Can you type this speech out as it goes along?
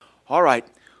All right.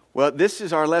 Well, this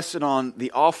is our lesson on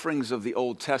the offerings of the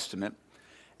Old Testament.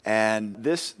 And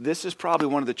this is probably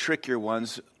one of the trickier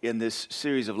ones in this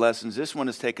series of lessons. This one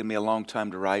has taken me a long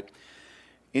time to write.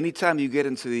 Anytime you get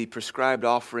into the prescribed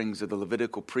offerings of the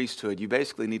Levitical priesthood, you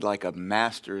basically need like a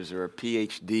master's or a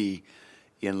PhD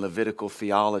in Levitical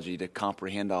theology to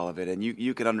comprehend all of it. And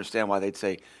you can understand why they'd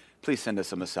say, please send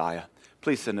us a Messiah.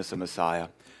 Please send us a Messiah.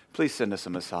 Please send us a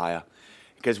Messiah.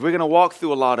 Because we're going to walk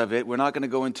through a lot of it. We're not going to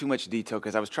go in too much detail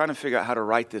because I was trying to figure out how to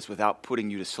write this without putting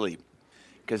you to sleep.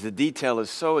 Because the detail is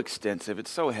so extensive,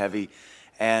 it's so heavy.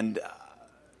 And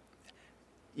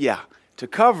to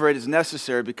cover it is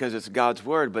necessary because it's God's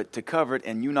Word, but to cover it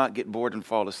and you not get bored and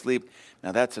fall asleep,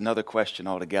 now that's another question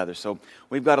altogether. So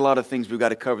we've got a lot of things we've got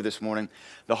to cover this morning.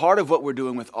 The heart of what we're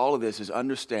doing with all of this is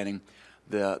understanding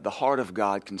the heart of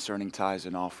God concerning tithes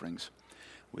and offerings.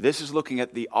 This is looking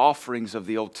at the offerings of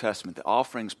the Old Testament, the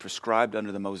offerings prescribed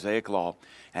under the Mosaic Law,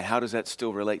 and how does that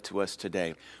still relate to us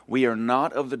today? We are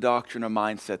not of the doctrine or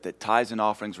mindset that tithes and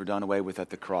offerings were done away with at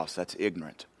the cross. That's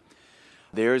ignorant.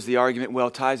 There's the argument, well,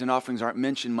 tithes and offerings aren't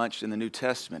mentioned much in the New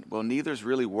Testament. Well, neither's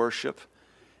really worship,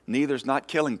 neither's not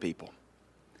killing people.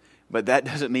 But that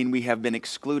doesn't mean we have been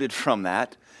excluded from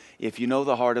that. If you know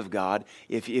the heart of God,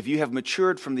 if you have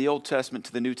matured from the Old Testament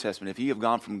to the New Testament, if you have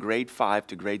gone from grade 5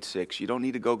 to grade 6, you don't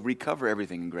need to go recover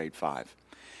everything in grade 5.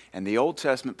 And the Old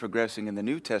Testament progressing in the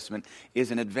New Testament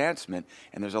is an advancement,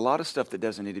 and there's a lot of stuff that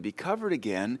doesn't need to be covered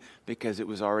again because it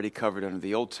was already covered under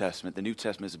the Old Testament. The New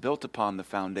Testament is built upon the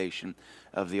foundation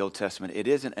of the Old Testament. It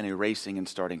isn't an erasing and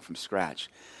starting from scratch.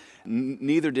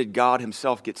 Neither did God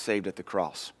himself get saved at the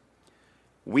cross.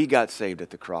 We got saved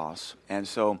at the cross, and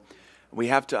so we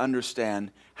have to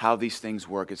understand how these things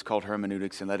work. It's called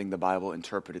hermeneutics and letting the Bible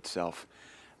interpret itself.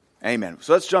 Amen.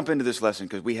 So let's jump into this lesson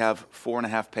because we have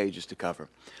 4.5 pages to cover.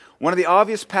 One of the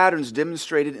obvious patterns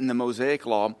demonstrated in the Mosaic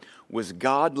Law was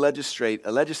God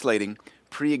legislating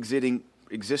pre-existing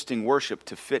worship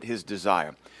to fit his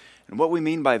desire. And what we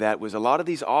mean by that was a lot of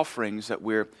these offerings that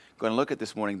we're going to look at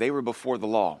this morning, they were before the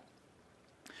law.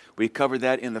 We covered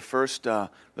that in the first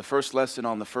lesson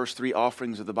on the first 3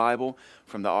 offerings of the Bible,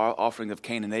 from the offering of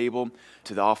Cain and Abel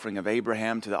to the offering of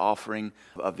Abraham to the offering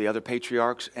of the other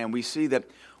patriarchs. And we see that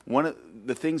one of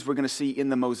the things we're going to see in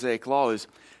the Mosaic Law is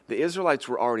the Israelites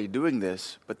were already doing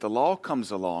this, but the law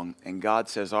comes along and God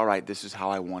says, all right, this is how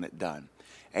I want it done.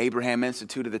 Abraham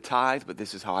instituted the tithe, but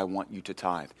this is how I want you to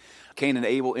tithe. Cain and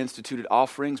Abel instituted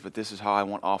offerings, but this is how I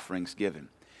want offerings given.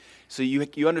 So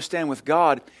you understand with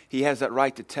God, he has that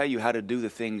right to tell you how to do the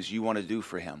things you want to do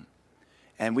for him.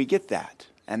 And we get that.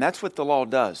 And that's what the law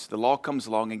does. The law comes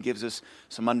along and gives us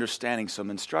some understanding, some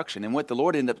instruction. And what the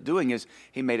Lord ended up doing is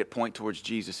he made it point towards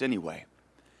Jesus anyway.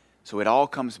 So it all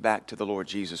comes back to the Lord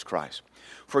Jesus Christ.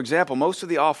 For example, most of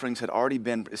the offerings had already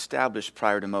been established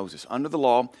prior to Moses. Under the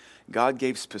law, God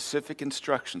gave specific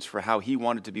instructions for how he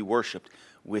wanted to be worshiped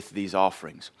with these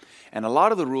offerings. And a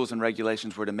lot of the rules and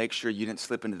regulations were to make sure you didn't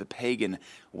slip into the pagan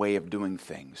way of doing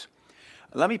things.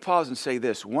 Let me pause and say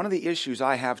this. One of the issues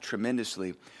I have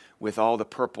tremendously with all the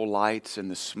purple lights and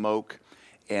the smoke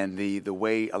and the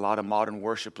way a lot of modern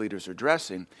worship leaders are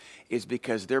dressing is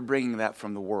because they're bringing that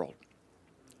from the world.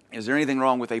 Is there anything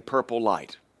wrong with a purple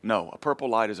light? No, a purple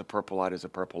light is a purple light is a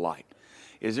purple light.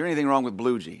 Is there anything wrong with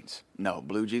blue jeans? No,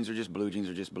 blue jeans are just blue jeans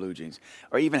are just blue jeans.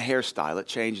 Or even hairstyle, it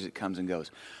changes, it comes and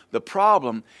goes. The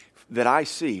problem that I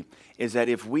see is that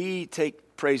if we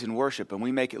take praise and worship and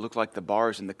we make it look like the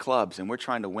bars and the clubs and we're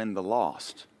trying to win the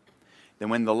lost, then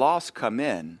when the lost come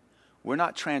in, we're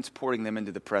not transporting them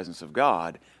into the presence of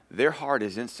God. Their heart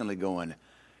is instantly going,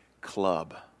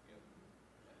 club.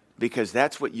 Because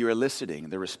that's what you're eliciting,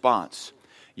 the response.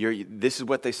 This is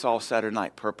what they saw Saturday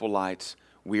night, purple lights,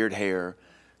 weird hair,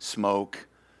 smoke,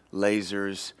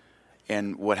 lasers,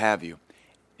 and what have you.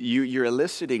 You're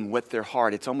eliciting what their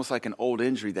heart, it's almost like an old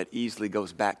injury that easily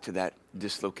goes back to that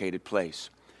dislocated place.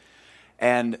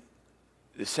 And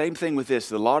the same thing with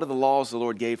this. A lot of the laws the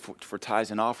Lord gave for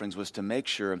tithes and offerings was to make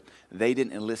sure they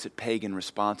didn't elicit pagan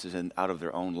responses out of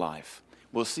their own life.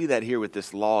 We'll see that here with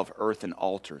this law of earthen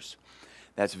altars.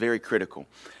 That's very critical.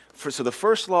 So the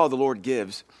first law the Lord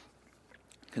gives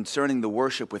concerning the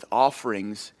worship with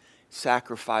offerings,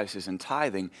 sacrifices, and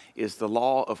tithing is the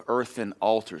law of earthen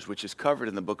altars, which is covered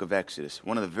in the book of Exodus,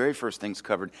 one of the very first things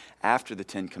covered after the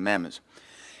 10 Commandments.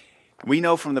 We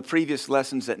know from the previous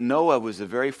lessons that Noah was the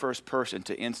very first person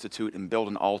to institute and build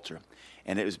an altar.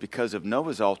 And it was because of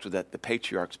Noah's altar that the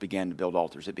patriarchs began to build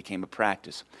altars. It became a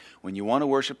practice. When you want to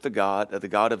worship the God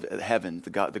of heaven,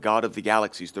 the God of the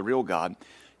galaxies, the real God,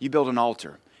 you build an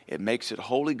altar. It makes it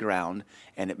holy ground,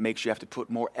 and it makes you have to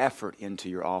put more effort into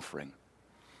your offering.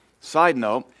 Side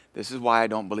note, This is why I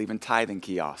don't believe in tithing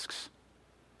kiosks.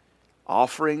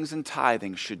 Offerings and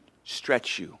tithing should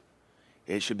stretch you.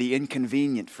 It should be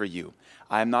inconvenient for you.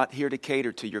 I am not here to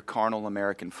cater to your carnal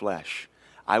American flesh.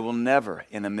 I will never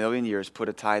in a million years put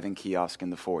a tithing kiosk in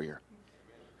the foyer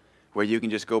where you can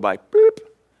just go by, boop,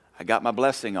 I got my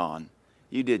blessing on.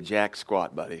 You did jack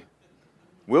squat, buddy.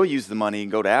 We'll use the money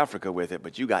and go to Africa with it,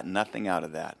 but you got nothing out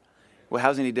of that. Well,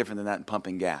 how's it any different than that in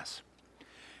pumping gas?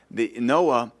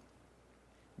 Noah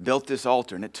built this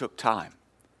altar, and it took time.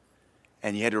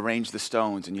 And you had to arrange the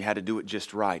stones, and you had to do it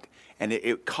just right. And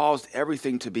it caused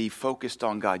everything to be focused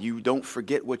on God. You don't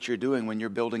forget what you're doing when you're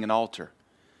building an altar,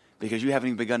 because you haven't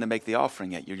even begun to make the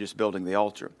offering yet. You're just building the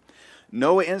altar.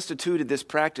 Noah instituted this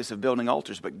practice of building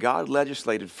altars, but God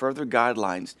legislated further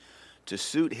guidelines to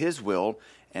suit his will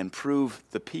and prove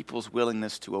the people's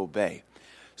willingness to obey.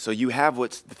 So you have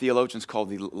what the theologians call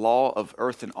the law of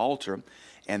earthen altar,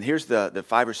 and here's the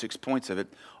 5 or 6 points of it.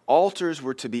 Altars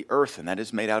were to be earthen, that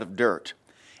is made out of dirt,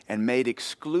 and made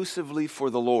exclusively for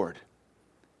the Lord.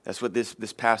 That's what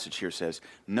this passage here says.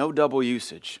 No double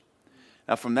usage.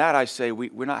 Now from that I say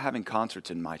we're not having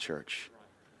concerts in my church.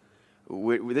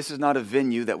 This is not a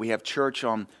venue that we have church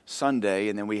on Sunday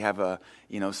and then we have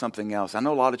something else. I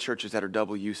know a lot of churches that are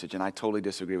double usage, and I totally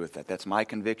disagree with that. That's my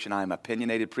conviction. I am an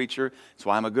opinionated preacher. That's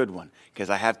why I'm a good one, because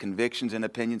I have convictions and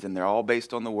opinions, and they're all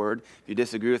based on the Word. If you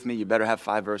disagree with me, you better have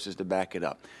 5 verses to back it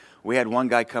up. We had one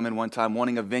guy come in one time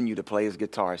wanting a venue to play his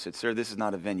guitar. I said, sir, this is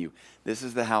not a venue. This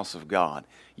is the house of God.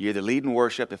 You either lead in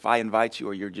worship if I invite you,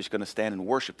 or you're just going to stand and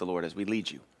worship the Lord as we lead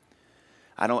you.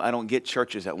 I don't get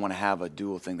churches that want to have a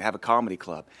dual thing. They have a comedy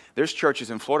club. There's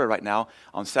churches in Florida right now,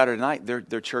 on Saturday night,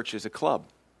 their church is a club.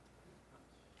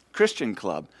 Christian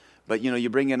club. But, you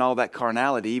bring in all that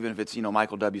carnality, even if it's,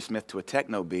 Michael W. Smith to a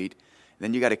techno beat,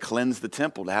 then you got to cleanse the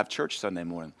temple to have church Sunday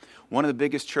morning. One of the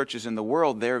biggest churches in the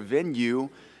world, their venue,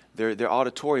 their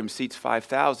auditorium seats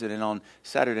 5,000, and on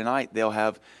Saturday night they'll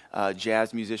have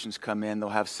jazz musicians come in, they'll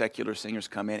have secular singers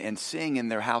come in and sing in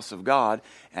their house of God,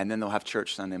 and then they'll have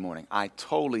church Sunday morning. I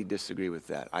totally disagree with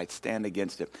that. I stand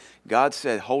against it. God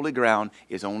said holy ground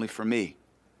is only for me.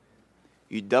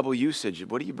 You double usage,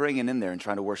 what are you bringing in there and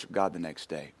trying to worship God the next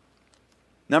day?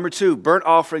 Number 2, burnt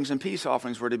offerings and peace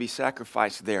offerings were to be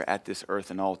sacrificed there at this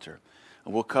earthen altar.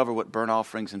 And we'll cover what burnt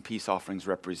offerings and peace offerings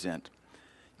represent,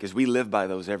 because we live by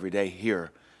those every day here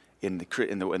in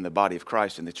the body of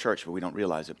Christ, in the church, but we don't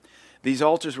realize it. These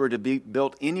altars were to be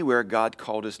built anywhere God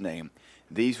called his name.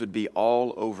 These would be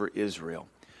all over Israel.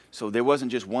 So there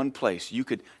wasn't just one place. You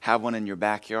could have one in your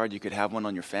backyard. You could have one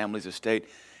on your family's estate.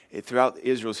 Throughout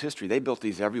Israel's history, they built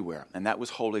these everywhere, and that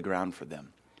was holy ground for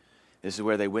them. This is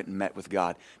where they went and met with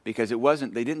God, because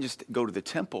they didn't just go to the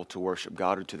temple to worship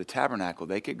God or to the tabernacle.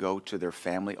 They could go to their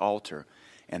family altar,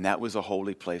 and that was a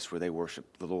holy place where they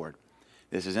worshiped the Lord.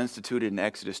 This is instituted in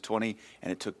Exodus 20,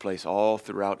 and it took place all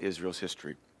throughout Israel's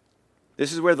history.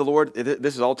 This is where the Lord,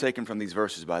 this is all taken from these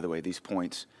verses, by the way, these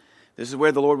points. This is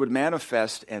where the Lord would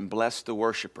manifest and bless the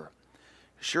worshiper.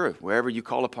 Sure, wherever you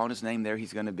call upon his name, there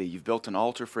he's going to be. You've built an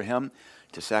altar for him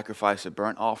to sacrifice a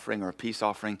burnt offering or a peace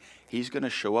offering. He's going to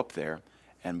show up there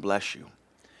and bless you.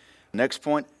 Next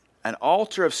point, an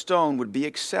altar of stone would be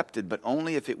accepted, but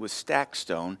only if it was stacked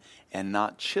stone and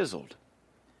not chiseled.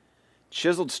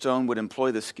 Chiseled stone would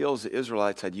employ the skills the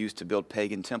Israelites had used to build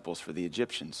pagan temples for the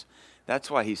Egyptians.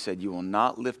 That's why he said, you will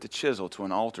not lift a chisel to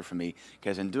an altar for me,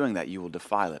 because in doing that you will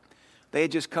defile it. They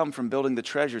had just come from building the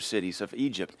treasure cities of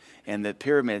Egypt and the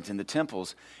pyramids and the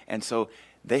temples, and so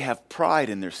they have pride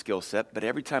in their skill set, but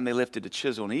every time they lifted a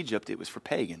chisel in Egypt, it was for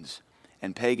pagans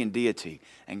and pagan deity.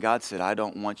 And God said, I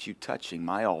don't want you touching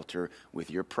my altar with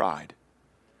your pride.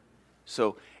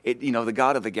 So, the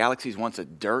God of the galaxies wants a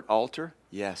dirt altar.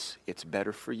 Yes, it's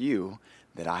better for you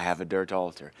that I have a dirt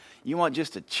altar. You want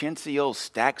just a chintzy old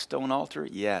stacked stone altar?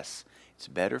 Yes, it's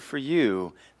better for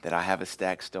you that I have a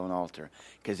stacked stone altar.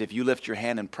 Because if you lift your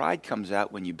hand and pride comes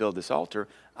out when you build this altar,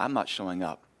 I'm not showing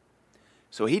up.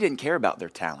 So he didn't care about their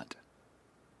talent.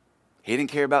 He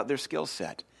didn't care about their skill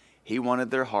set. He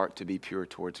wanted their heart to be pure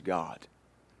towards God.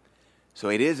 So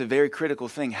it is a very critical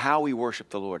thing how we worship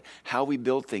the Lord, how we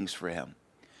build things for him.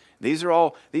 These are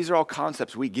all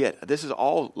concepts we get. This is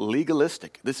all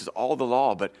legalistic. This is all the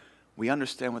law, but we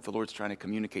understand what the Lord's trying to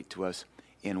communicate to us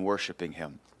in worshiping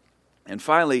him. And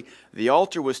finally, the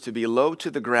altar was to be low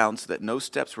to the ground so that no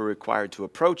steps were required to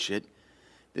approach it.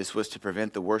 This was to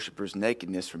prevent the worshippers'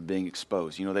 nakedness from being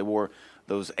exposed. They wore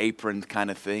those apron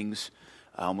kind of things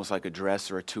almost like a dress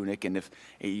or a tunic. And if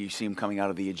you see them coming out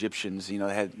of the Egyptians, they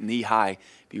had knee high.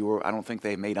 I don't think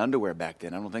they made underwear back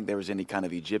then. I don't think there was any kind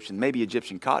of maybe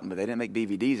Egyptian cotton, but they didn't make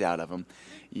BVDs out of them.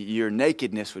 Your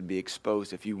nakedness would be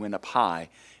exposed if you went up high.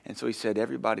 And so he said,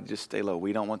 everybody just stay low.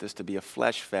 We don't want this to be a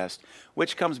flesh fest,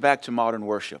 which comes back to modern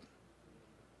worship,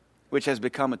 which has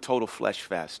become a total flesh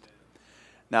fest.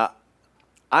 Now,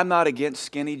 I'm not against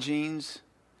skinny jeans,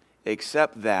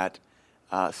 except that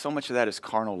so much of that is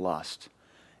carnal lust.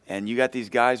 And you got these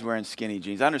guys wearing skinny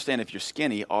jeans. I understand if you're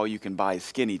skinny, all you can buy is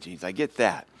skinny jeans. I get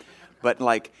that. But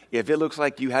if it looks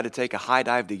like you had to take a high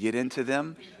dive to get into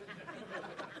them,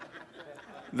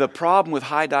 the problem with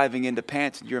high diving into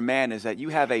pants and you're a man is that you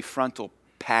have a frontal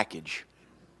package.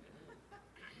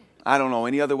 I don't know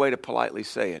any other way to politely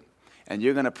say it. And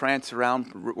you're going to prance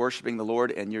around worshiping the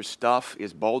Lord and your stuff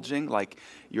is bulging like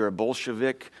you're a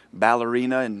Bolshevik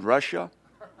ballerina in Russia.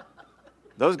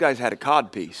 Those guys had a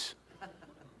codpiece,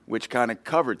 which kind of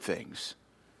covered things.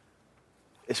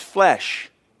 It's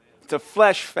flesh. It's a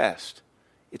flesh fest.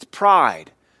 It's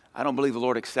pride. I don't believe the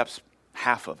Lord accepts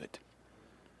half of it.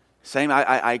 Same,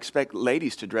 I expect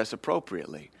ladies to dress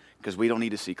appropriately because we don't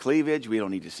need to see cleavage. We don't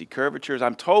need to see curvatures.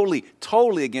 I'm totally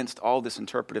against all this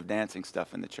interpretive dancing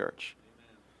stuff in the church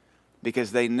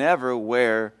because they never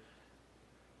wear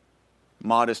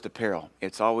modest apparel.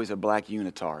 It's always a black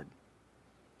unitard.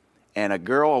 And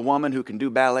a woman who can do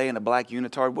ballet in a black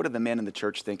unitard, what are the men in the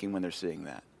church thinking when they're seeing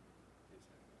that?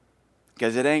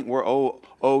 Because it ain't,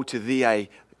 oh to thee,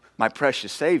 my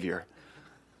precious Savior.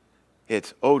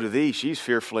 It's, oh to thee, she's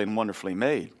fearfully and wonderfully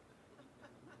made.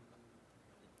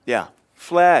 Yeah,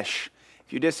 flesh.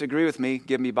 If you disagree with me,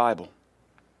 give me Bible.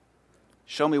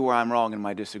 Show me where I'm wrong in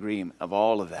my disagreement of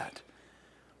all of that.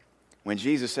 When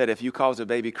Jesus said, if you cause a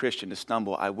baby Christian to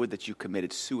stumble, I would that you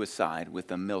committed suicide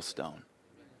with a millstone.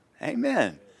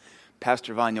 Amen.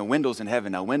 Pastor Vanya, Wendell's in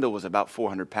heaven. Now, Wendell was about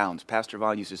 400 pounds. Pastor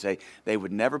Vanya used to say they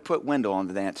would never put Wendell on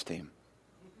the dance team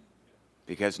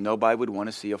because nobody would want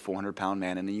to see a 400-pound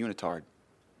man in a unitard.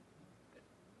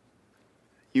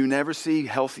 You never see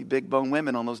healthy, big-bone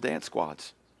women on those dance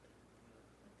squads.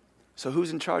 So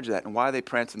who's in charge of that, and why are they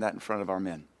prancing that in front of our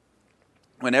men?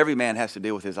 When every man has to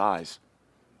deal with his eyes.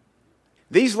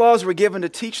 These laws were given to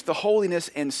teach the holiness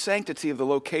and sanctity of the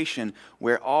location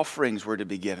where offerings were to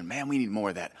be given. Man, we need more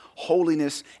of that.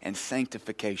 Holiness and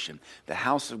sanctification. The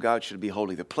house of God should be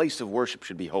holy. The place of worship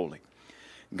should be holy.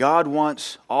 God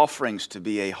wants offerings to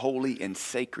be a holy and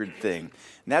sacred thing.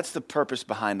 And that's the purpose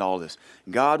behind all this.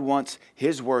 God wants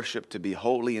His worship to be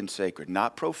holy and sacred.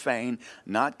 Not profane,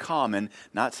 not common,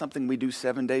 not something we do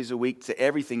 7 days a week to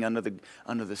everything under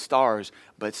the stars,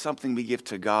 but something we give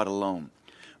to God alone.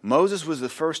 Moses was the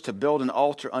first to build an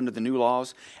altar under the new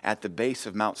laws at the base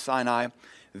of Mount Sinai.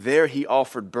 There he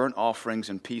offered burnt offerings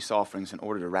and peace offerings in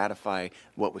order to ratify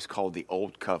what was called the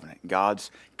Old Covenant,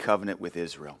 God's covenant with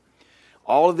Israel.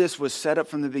 All of this was set up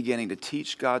from the beginning to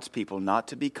teach God's people not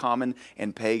to be common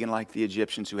and pagan like the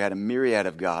Egyptians who had a myriad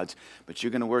of gods, but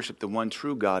you're going to worship the one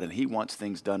true God, and He wants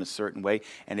things done a certain way.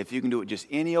 And if you can do it just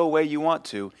any old way you want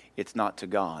to, it's not to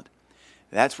God.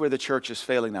 That's where the church is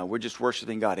failing now. We're just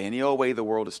worshiping God any old way the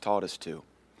world has taught us to.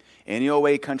 Any old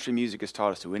way country music has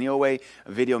taught us to. Any old way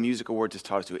Video Music Awards has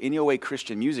taught us to. Any old way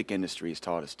Christian music industry has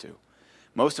taught us to.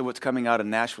 Most of what's coming out of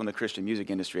Nashville in the Christian music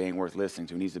industry ain't worth listening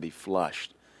to. It needs to be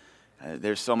flushed.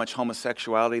 There's so much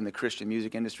homosexuality in the Christian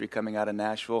music industry coming out of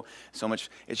Nashville. So much,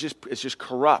 it's just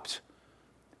corrupt.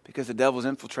 Because the devil's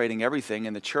infiltrating everything,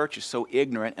 and the church is so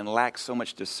ignorant and lacks so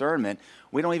much discernment,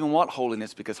 we don't even want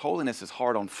holiness because holiness is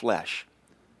hard on flesh.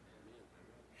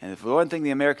 And if the one thing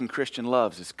the American Christian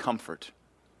loves is comfort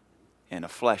and a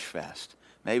flesh fest.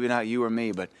 Maybe not you or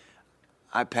me, but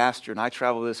I pastor and I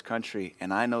travel this country,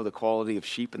 and I know the quality of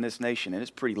sheep in this nation, and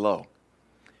it's pretty low.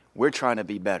 We're trying to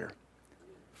be better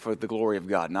for the glory of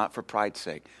God, not for pride's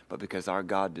sake, but because our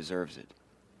God deserves it.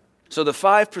 So the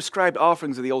 5 prescribed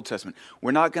offerings of the Old Testament.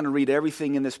 We're not going to read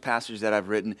everything in this passage that I've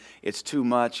written. It's too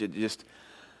much.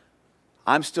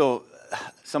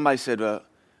 Somebody said,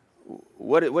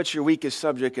 what's your weakest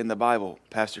subject in the Bible,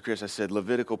 Pastor Chris? I said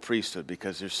Levitical priesthood,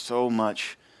 because there's so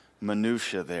much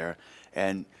minutia there.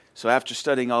 And so after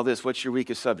studying all this, what's your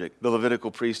weakest subject? The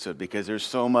Levitical priesthood, because there's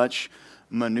so much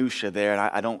minutia there,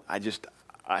 and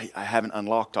I haven't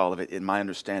unlocked all of it in my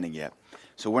understanding yet.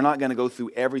 So we're not going to go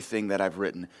through everything that I've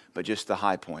written, but just the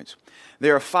high points.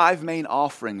 There are 5 main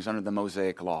offerings under the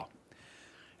Mosaic Law.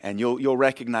 And you'll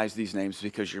recognize these names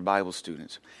because you're Bible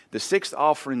students. The 6th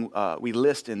offering we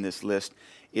list in this list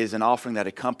is an offering that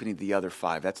accompanied the other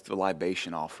 5. That's the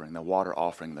libation offering, the water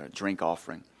offering, the drink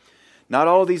offering. Not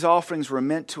all of these offerings were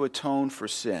meant to atone for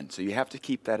sin, so you have to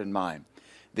keep that in mind.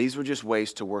 These were just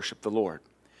ways to worship the Lord.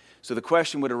 So the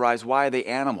question would arise, why are they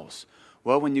animals?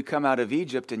 Well, when you come out of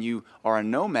Egypt and you are a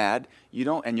nomad,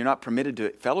 and you're not permitted to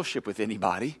fellowship with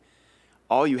anybody,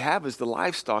 all you have is the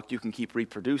livestock you can keep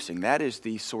reproducing. That is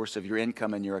the source of your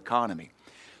income and your economy.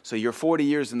 So you're 40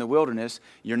 years in the wilderness,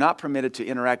 you're not permitted to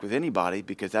interact with anybody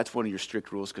because that's one of your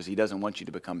strict rules because he doesn't want you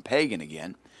to become pagan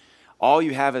again. All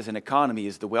you have as an economy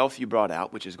is the wealth you brought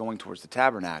out, which is going towards the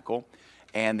tabernacle,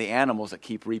 and the animals that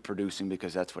keep reproducing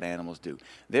because that's what animals do.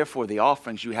 Therefore, the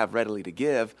offerings you have readily to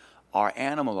give are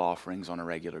animal offerings on a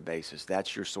regular basis.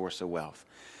 That's your source of wealth.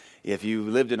 If you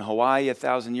lived in Hawaii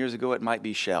 1,000 years ago, it might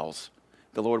be shells.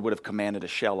 The Lord would have commanded a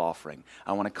shell offering.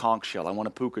 I want a conch shell. I want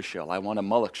a puka shell. I want a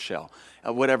mullock shell.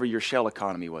 Whatever your shell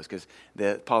economy was, because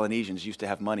the Polynesians used to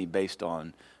have money based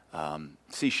on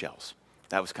seashells.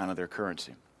 That was kind of their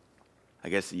currency. I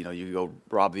guess, you could go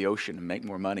rob the ocean and make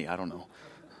more money. I don't know.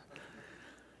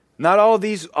 Not all of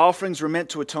these offerings were meant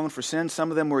to atone for sin. Some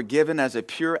of them were given as a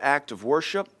pure act of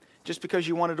worship, just because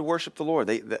you wanted to worship the Lord.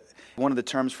 One of the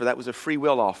terms for that was a free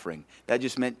will offering. That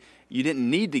just meant you didn't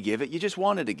need to give it, you just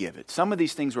wanted to give it. Some of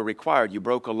these things were required. You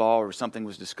broke a law or something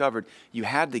was discovered, you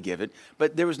had to give it.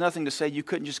 But there was nothing to say you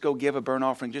couldn't just go give a burnt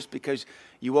offering just because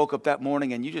you woke up that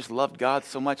morning and you just loved God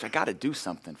so much, I got to do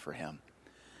something for him.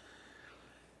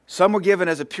 Some were given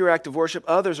as a pure act of worship.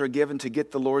 Others are given to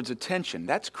get the Lord's attention.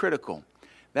 That's critical.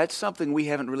 That's something we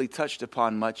haven't really touched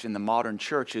upon much in the modern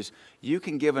church is you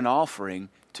can give an offering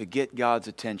to get God's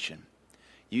attention.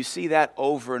 You see that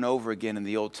over and over again in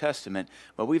the Old Testament,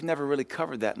 but we've never really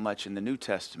covered that much in the New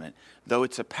Testament, though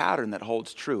it's a pattern that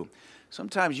holds true.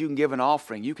 Sometimes you can give an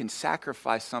offering, you can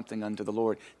sacrifice something unto the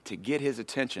Lord to get his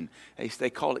attention. They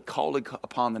call it calling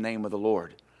upon the name of the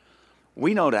Lord.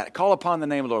 We know that. Call upon the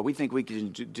name of the Lord. We think we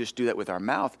can just do that with our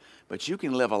mouth, but you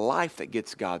can live a life that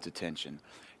gets God's attention.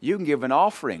 You can give an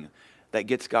offering that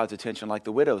gets God's attention like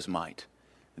the widows might.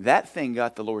 That thing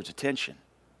got the Lord's attention.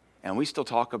 And we still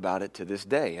talk about it to this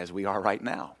day as we are right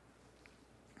now.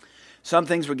 Some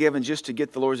things were given just to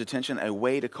get the Lord's attention, a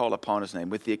way to call upon his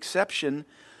name. With the exception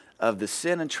of the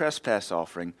sin and trespass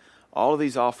offering, all of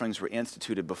these offerings were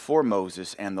instituted before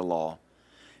Moses and the law,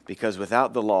 because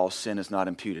without the law, sin is not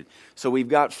imputed. So we've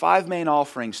got 5 main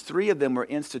offerings. 3 of them were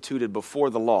instituted before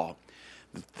the law.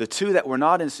 The 2 that were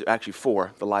not, actually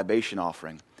 4, the libation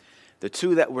offering. The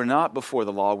 2 that were not before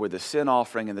the law were the sin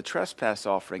offering and the trespass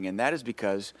offering, and that is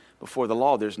because before the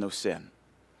law there's no sin.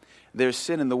 There's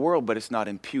sin in the world, but it's not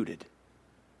imputed.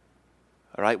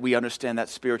 All right, we understand that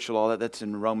spiritual law. That's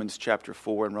in Romans chapter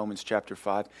 4 and Romans chapter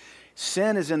 5.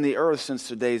 Sin is in the earth since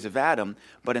the days of Adam,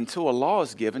 but until a law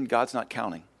is given, God's not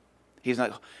counting. He's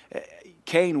not.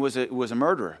 Cain was a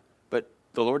murderer, but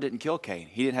the Lord didn't kill Cain.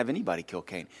 He didn't have anybody kill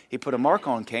Cain. He put a mark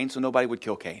on Cain so nobody would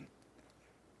kill Cain.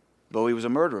 Though he was a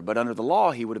murderer, but under the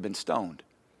law he would have been stoned.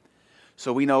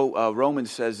 So we know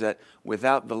Romans says that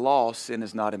without the law, sin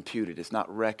is not imputed. It's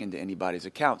not reckoned to anybody's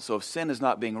account. So if sin is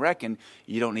not being reckoned,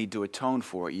 you don't need to atone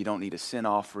for it. You don't need a sin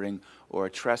offering or a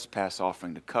trespass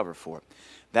offering to cover for it.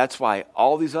 That's why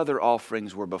all these other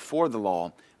offerings were before the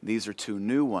law. These are 2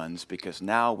 new ones because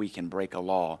now we can break a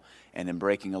law, and in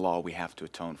breaking a law, we have to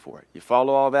atone for it. You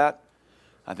follow all that?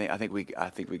 I think we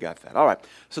got that. All right.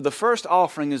 So the first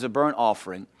offering is a burnt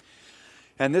offering.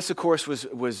 And this, of course,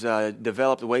 was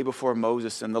developed way before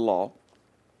Moses and the law.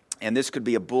 And this could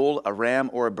be a bull, a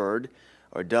ram, or a bird,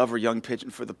 or a dove or young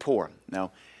pigeon for the poor.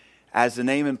 Now, as the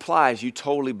name implies, you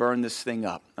totally burn this thing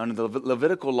up. Under the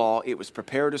Levitical law, it was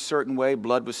prepared a certain way,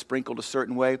 blood was sprinkled a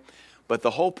certain way. But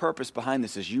the whole purpose behind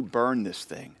this is you burn this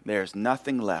thing. There's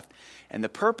nothing left. And the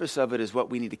purpose of it is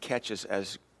what we need to catch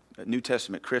as New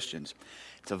Testament Christians.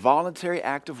 It's a voluntary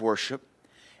act of worship.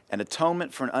 An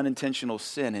atonement for an unintentional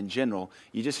sin in general.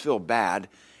 You just feel bad,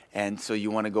 and so you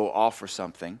want to go offer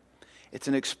something. It's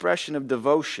an expression of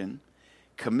devotion,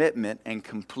 commitment, and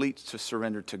complete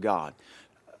surrender to God.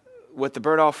 What the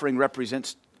burnt offering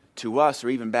represents to us, or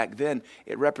even back then,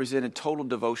 it represented total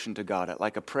devotion to God,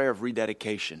 like a prayer of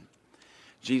rededication.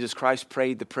 Jesus Christ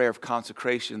prayed the prayer of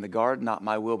consecration in the garden, not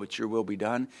my will, but your will be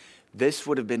done. This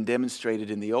would have been demonstrated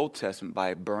in the Old Testament by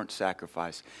a burnt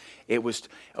sacrifice. It was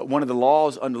one of the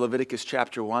laws under Leviticus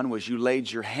chapter 1 was you laid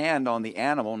your hand on the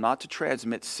animal not to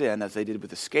transmit sin as they did with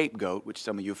the scapegoat, which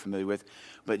some of you are familiar with,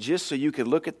 but just so you could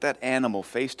look at that animal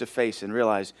face to face and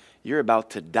realize you're about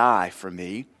to die for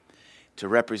me to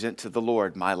represent to the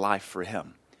Lord my life for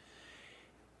him.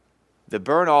 The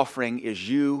burnt offering is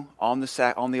you on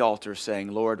the altar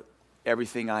saying, Lord,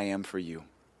 everything I am for you.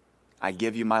 I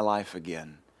give you my life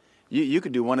again. You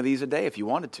could do one of these a day if you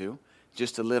wanted to,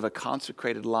 just to live a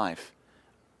consecrated life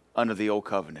under the old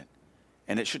covenant.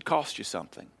 And it should cost you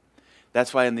something.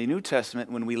 That's why in the New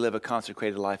Testament, when we live a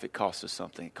consecrated life, it costs us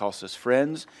something. It costs us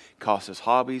friends, costs us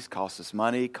hobbies, costs us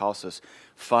money, costs us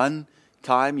fun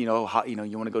time. You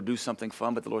want to go do something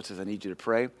fun, but the Lord says, I need you to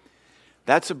pray.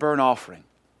 That's a burnt offering.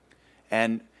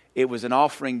 And it was an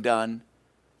offering done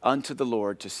unto the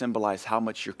Lord to symbolize how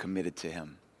much you're committed to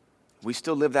Him. We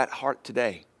still live that heart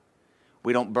today.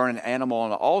 We don't burn an animal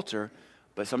on an altar,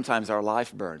 but sometimes our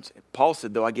life burns. Paul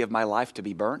said, though I give my life to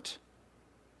be burnt,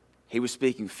 he was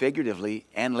speaking figuratively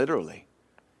and literally,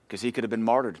 because he could have been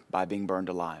martyred by being burned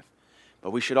alive.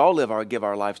 But we should all give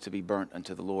our lives to be burnt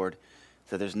unto the Lord,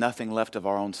 so there's nothing left of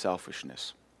our own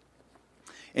selfishness.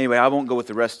 Anyway, I won't go with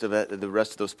the rest of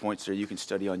those points there. You can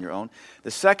study on your own.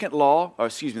 The second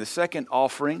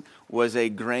offering was a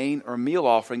grain or meal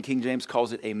offering. King James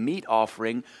calls it a meat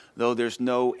offering, though there's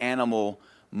no animal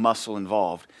muscle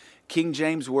involved. King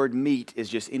James word meat is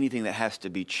just anything that has to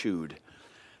be chewed.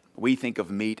 We think of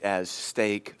meat as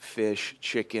steak, fish,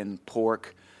 chicken,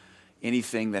 pork,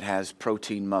 anything that has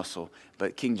protein muscle.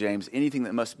 But King James, anything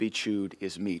that must be chewed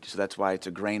is meat. So that's why it's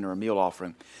a grain or a meal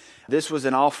offering. This was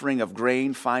an offering of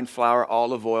grain, fine flour,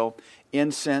 olive oil,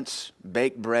 incense,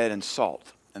 baked bread, and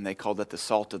salt. And they called that the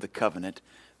salt of the covenant.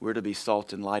 We're to be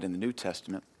salt and light in the New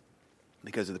Testament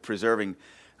because of the preserving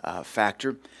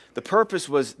factor. The purpose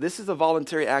was, this is a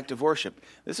voluntary act of worship.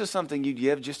 This is something you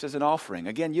give just as an offering.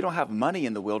 Again, you don't have money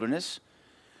in the wilderness,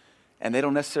 and they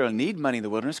don't necessarily need money in the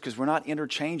wilderness because we're not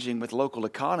interchanging with local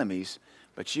economies,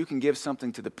 but you can give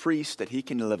something to the priest that he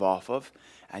can live off of,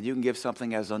 and you can give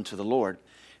something as unto the Lord.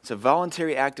 It's a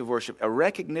voluntary act of worship, a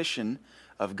recognition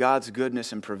of God's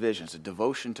goodness and provisions, a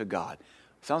devotion to God.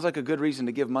 Sounds like a good reason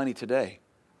to give money today.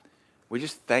 We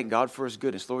just thank God for His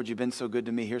goodness. Lord, you've been so good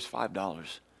to me. Here's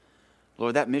 $5.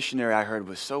 Lord, that missionary I heard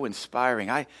was so inspiring.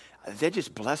 They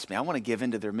just blessed me. I want to give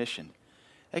into their mission.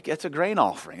 That's a grain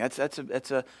offering. That's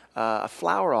a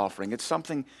flour offering. It's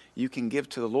something you can give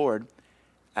to the Lord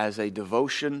as a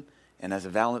devotion and as a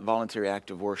voluntary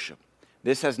act of worship.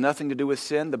 This has nothing to do with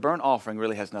sin. The burnt offering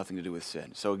really has nothing to do with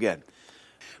sin. So again,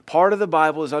 part of the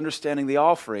Bible is understanding the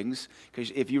offerings,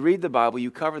 because if you read the Bible, you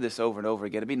cover this over and over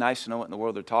again. It'd be nice to know what in the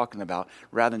world they're talking about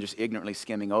rather than just ignorantly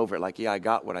skimming over it like, yeah, I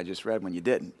got what I just read when you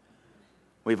didn't.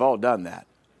 We've all done that.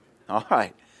 All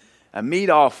right. A meat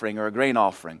offering or a grain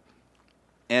offering.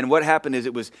 And what happened is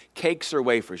it was cakes or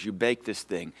wafers. You bake this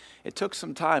thing. It took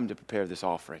some time to prepare this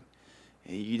offering.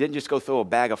 You didn't just go throw a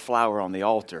bag of flour on the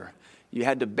altar. You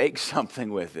had to bake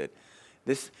something with it.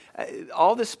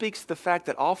 All this speaks to the fact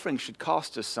that offering should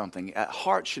cost us something.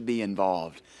 Heart should be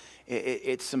involved.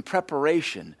 It's some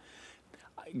preparation.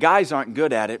 Guys aren't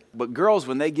good at it, but girls,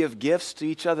 when they give gifts to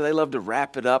each other, they love to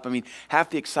wrap it up. I mean, half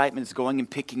the excitement is going and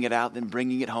picking it out, then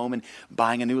bringing it home and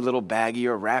buying a new little baggie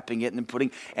or wrapping it and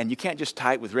then and you can't just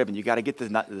tie it with ribbon. You got to get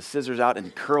the scissors out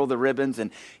and curl the ribbons, and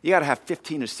you got to have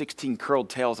 15 or 16 curled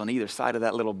tails on either side of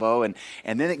that little bow, and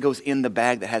then it goes in the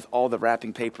bag that has all the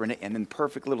wrapping paper in it, and then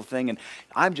perfect little thing. And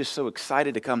I'm just so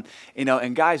excited to come,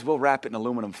 and guys will wrap it in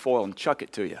aluminum foil and chuck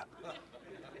it to you.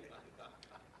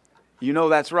 You know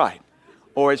that's right.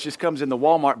 Or it just comes in the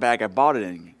Walmart bag I bought it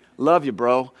in. Love you,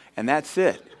 bro. And that's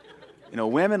it.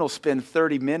 Women will spend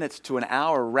 30 minutes to an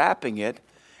hour wrapping it,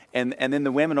 and then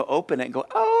the women will open it and go,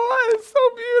 oh, it's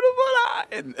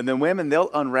so beautiful. And the women, they'll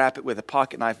unwrap it with a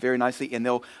pocket knife very nicely, and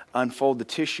they'll unfold the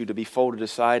tissue to be folded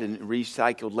aside and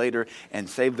recycled later and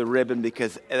save the ribbon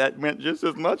because that meant just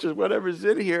as much as whatever's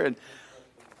in here. And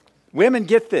women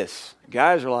get this.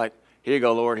 Guys are like, here you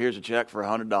go, Lord. Here's a check for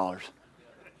 $100.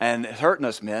 And it's hurting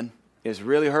us, men. Is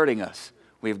really hurting us.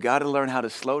 We've got to learn how to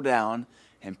slow down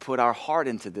and put our heart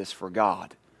into this for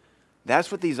God.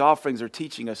 That's what these offerings are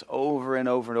teaching us over and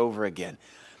over and over again.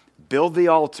 Build the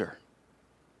altar.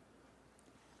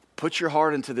 Put your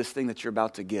heart into this thing that you're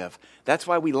about to give. That's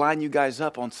why we line you guys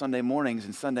up on Sunday mornings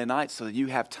and Sunday nights so that you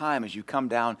have time as you come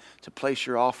down to place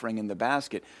your offering in the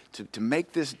basket to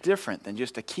make this different than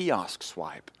just a kiosk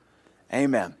swipe.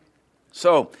 Amen.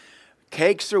 So,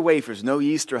 cakes or wafers, no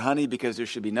yeast or honey, because there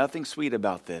should be nothing sweet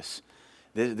about this.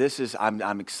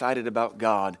 I'm excited about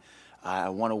God. I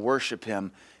want to worship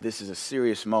Him. This is a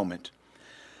serious moment.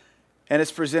 And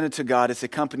it's presented to God. It's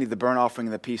accompanied the burnt offering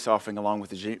and the peace offering along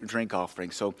with the drink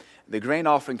offering. So the grain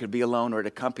offering could be alone, or it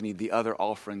accompanied the other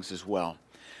offerings as well.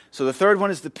 So the third one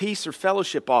is the peace or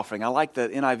fellowship offering. I like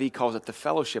that NIV calls it the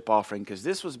fellowship offering because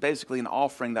this was basically an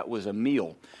offering that was a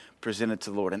meal presented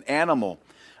to the Lord. An animal,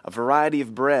 a variety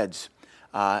of breads.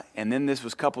 And then this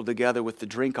was coupled together with the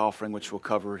drink offering, which we'll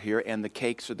cover here, and the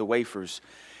cakes or the wafers.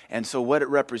 And so what it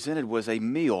represented was a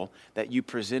meal that you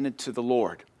presented to the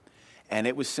Lord. And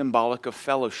it was symbolic of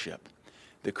fellowship.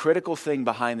 The critical thing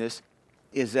behind this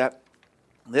is that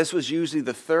This was usually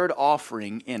the third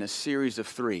offering in a series of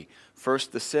three.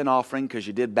 First, the sin offering because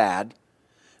you did bad.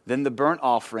 Then the burnt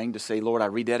offering to say, Lord, I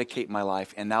rededicate my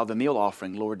life. And now the meal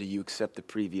offering, Lord, do you accept the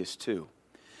previous two?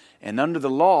 And under the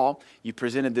law, you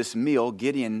presented this meal.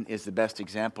 Gideon is the best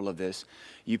example of this.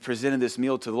 You presented this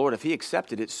meal to the Lord. If he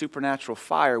accepted it, supernatural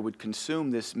fire would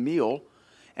consume this meal,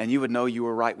 and you would know you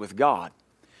were right with God.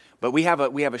 But we have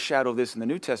a shadow of this in the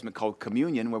New Testament called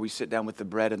communion, where we sit down with the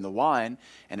bread and the wine,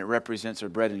 and it represents, or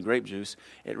bread and grape juice,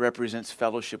 it represents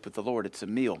fellowship with the Lord. It's a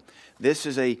meal. This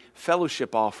is a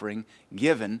fellowship offering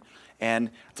given, and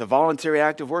it's a voluntary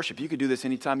act of worship. You could do this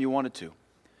anytime you wanted to.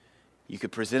 You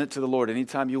could present it to the Lord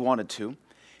anytime you wanted to.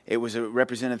 It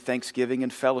represented thanksgiving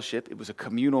and fellowship. It was a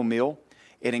communal meal.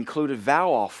 It included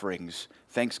vow offerings,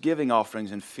 thanksgiving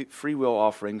offerings, and free will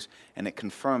offerings, and it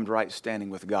confirmed right standing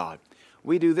with God.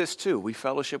 We do this too. We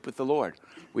fellowship with the Lord.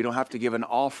 We don't have to give an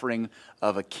offering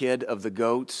of a kid of the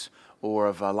goats or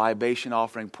of a libation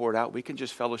offering poured out. We can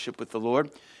just fellowship with the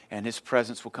Lord, and His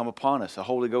presence will come upon us. A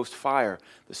Holy Ghost fire,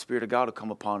 the Spirit of God will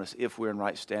come upon us if we're in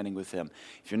right standing with Him.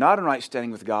 If you're not in right standing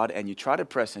with God and you try to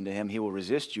press into Him, He will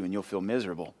resist you and you'll feel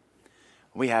miserable.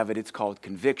 We have it. It's called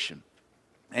conviction.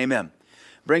 Amen.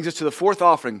 Brings us to the fourth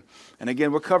offering. And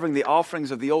again, we're covering the offerings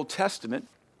of the Old Testament.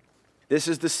 This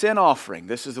is the sin offering.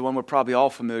 This is the one we're probably all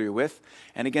familiar with.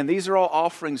 And again, these are all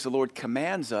offerings the Lord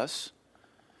commands us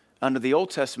under the Old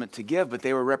Testament to give, but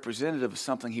they were representative of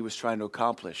something He was trying to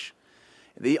accomplish.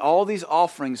 All these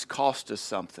offerings cost us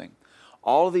something.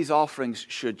 All of these offerings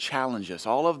should challenge us.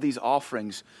 All of these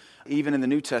offerings, even in the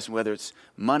New Testament, whether it's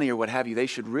money or what have you, they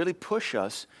should really push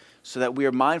us so that we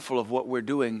are mindful of what we're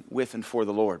doing with and for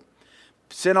the Lord.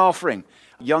 Sin offering,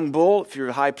 young bull, if you're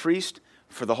a high priest,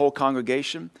 for the whole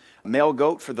congregation, male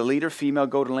goat for the leader, female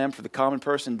goat or lamb for the common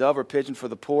person, dove or pigeon for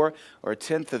the poor, or a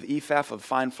tenth of ephah of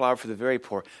fine flour for the very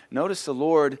poor. Notice the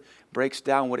Lord breaks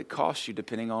down what it costs you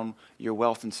depending on your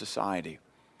wealth in society.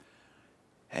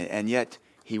 And yet,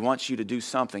 He wants you to do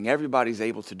something. Everybody's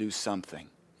able to do something.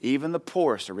 Even the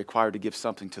poorest are required to give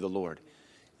something to the Lord.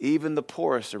 Even the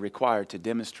poorest are required to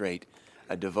demonstrate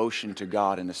a devotion to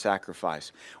God and a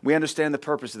sacrifice. We understand the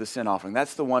purpose of the sin offering.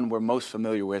 That's the one we're most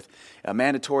familiar with. A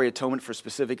mandatory atonement for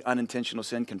specific unintentional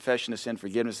sin, confession of sin,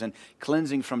 forgiveness of sin,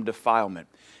 cleansing from defilement.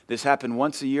 This happened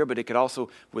once a year, but it could also,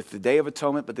 with the Day of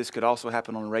Atonement, but this could also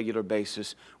happen on a regular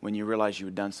basis when you realize you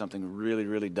had done something really,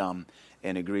 really dumb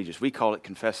and egregious. We call it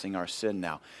confessing our sin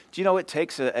now. Do you know it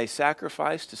takes a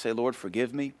sacrifice to say, Lord,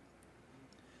 forgive me?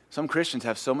 Some Christians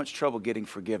have so much trouble getting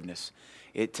forgiveness.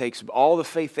 It takes all the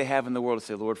faith they have in the world to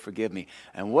say, Lord, forgive me.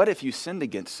 And what if you sinned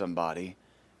against somebody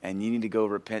and you need to go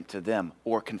repent to them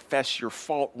or confess your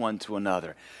fault one to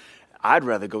another? I'd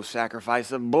rather go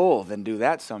sacrifice a bull than do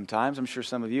that sometimes. I'm sure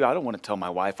some of you, I don't want to tell my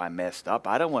wife I messed up.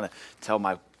 I don't want to tell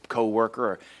my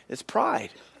coworker. It's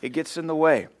pride. It gets in the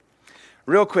way.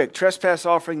 Real quick, trespass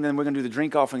offering, then we're going to do the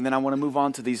drink offering. Then I want to move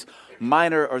on to these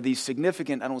minor or these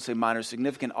significant, I don't say minor,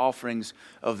 significant offerings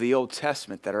of the Old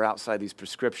Testament that are outside these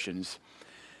prescriptions.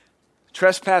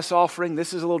 Trespass offering,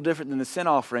 this is a little different than the sin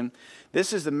offering.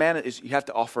 This is you have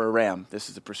to offer a ram. This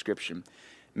is the prescription.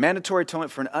 Mandatory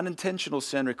atonement for an unintentional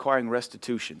sin requiring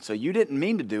restitution. So you didn't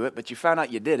mean to do it, but you found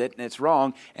out you did it, and it's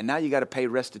wrong, and now you got to pay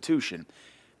restitution.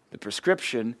 The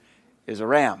prescription is a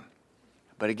ram.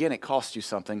 But again, it costs you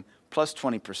something, plus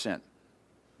 20%.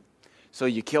 So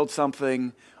you killed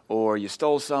something, or you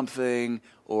stole something,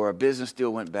 or a business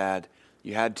deal went bad.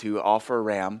 You had to offer a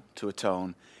ram to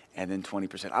atone, and then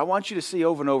 20%. I want you to see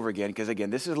over and over again, because again,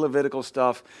 this is Levitical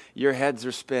stuff. Your heads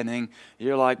are spinning.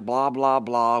 You're like, blah, blah,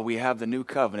 blah. We have the new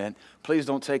covenant. Please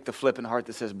don't take the flippant heart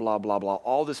that says blah, blah, blah.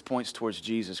 All this points towards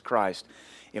Jesus Christ.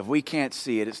 If we can't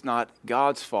see it, it's not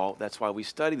God's fault. That's why we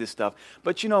study this stuff.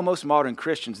 But you know, most modern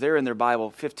Christians, they're in their Bible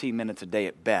 15 minutes a day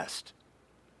at best.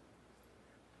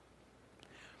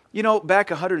 You know, back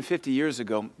 150 years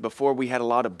ago, before we had a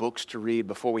lot of books to read,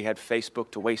 before we had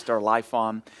Facebook to waste our life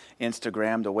on,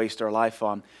 Instagram to waste our life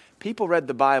on, people read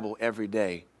the Bible every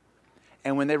day.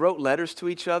 And when they wrote letters to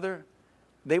each other,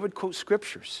 they would quote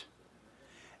scriptures.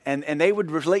 And they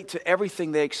would relate to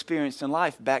everything they experienced in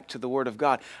life back to the Word of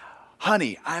God.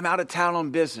 Honey, I'm out of town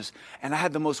on business, and I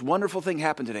had the most wonderful thing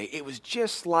happen today. It was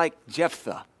just like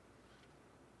Jephthah.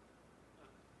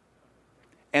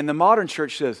 And the modern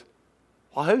church says,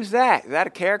 well, who's that? Is that a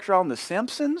character on The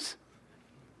Simpsons?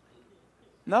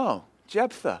 No,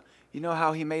 Jephthah. You know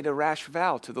how he made a rash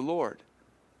vow to the Lord.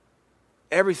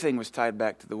 Everything was tied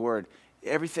back to the Word.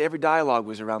 Every dialogue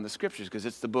was around the Scriptures because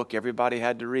it's the book everybody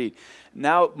had to read.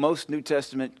 Now, most New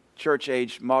Testament,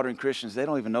 church-age, modern Christians, they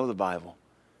don't even know the Bible.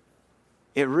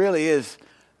 It really is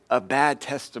a bad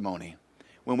testimony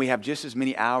when we have just as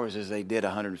many hours as they did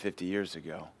 150 years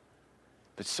ago.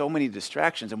 But so many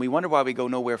distractions, and we wonder why we go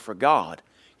nowhere for God.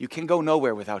 You can go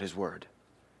nowhere without His Word.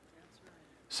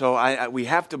 So we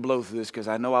have to blow through this because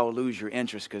I know I will lose your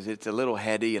interest because it's a little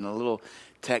heady and a little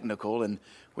technical, and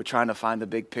we're trying to find the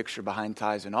big picture behind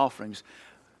tithes and offerings.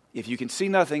 If you can see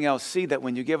nothing else, see that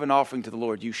when you give an offering to the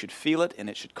Lord, you should feel it and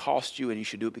it should cost you, and you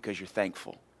should do it because you're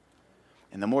thankful.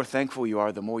 And the more thankful you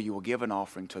are, the more you will give an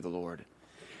offering to the Lord.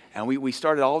 And we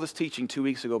started all this teaching 2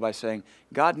 weeks ago by saying,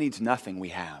 God needs nothing we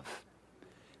have.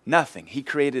 Nothing. He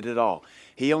created it all.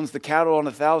 He owns the cattle on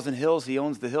 1,000 hills. He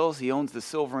owns the hills. He owns the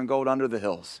silver and gold under the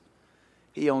hills.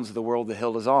 He owns the world the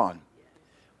hill is on.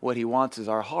 What He wants is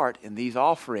our heart, and these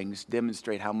offerings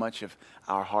demonstrate how much of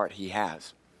our heart He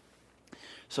has.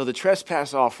 So the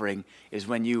trespass offering is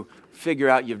when you figure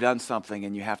out you've done something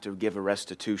and you have to give a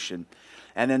restitution.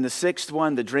 And then the sixth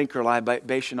one, the drink or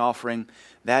libation offering,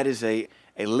 that is a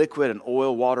liquid, an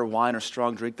oil, water, wine, or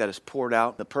strong drink that is poured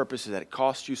out. The purpose is that it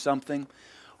costs you something.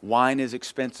 Wine is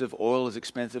expensive, oil is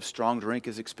expensive, strong drink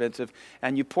is expensive,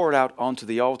 and you pour it out onto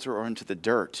the altar or into the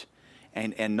dirt.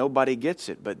 And nobody gets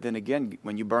it. But then again,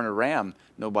 when you burn a ram,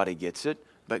 nobody gets it,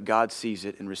 but God sees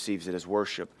it and receives it as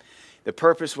worship. The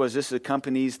purpose was this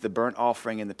accompanies the burnt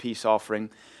offering and the peace offering,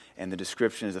 and the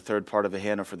description is the third part of a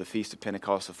hen, or for the Feast of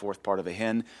Pentecost, the fourth part of a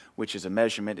hen, which is a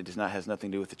measurement. It has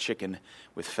nothing to do with the chicken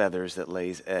with feathers that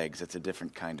lays eggs. It's a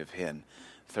different kind of hen.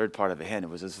 Third part of a hen,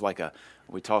 is like are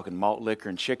we talking malt liquor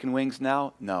and chicken wings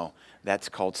now? No, that's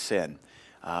called sin.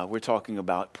 We're talking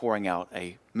about pouring out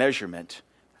a measurement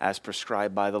as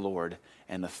prescribed by the Lord,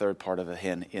 and the third part of a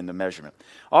hen in the measurement.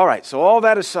 All right, so all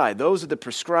that aside, those are the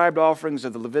prescribed offerings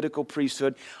of the Levitical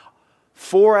priesthood.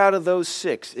 4 out of those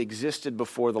 6 existed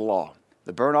before the law.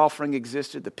 The burnt offering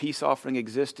existed, the peace offering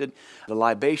existed, the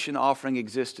libation offering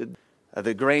existed,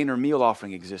 the grain or meal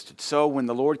offering existed. So when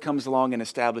the Lord comes along and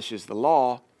establishes the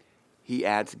law, He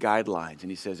adds guidelines.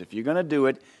 And He says, if you're going to do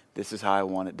it, this is how I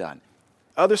want it done.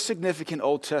 Other significant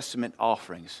Old Testament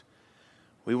offerings.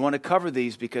 We want to cover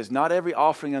these because not every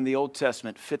offering in the Old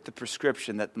Testament fit the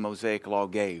prescription that the Mosaic Law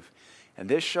gave. And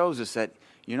this shows us that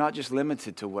you're not just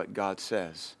limited to what God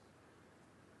says.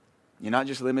 You're not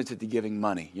just limited to giving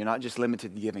money. You're not just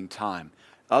limited to giving time.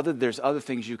 There's other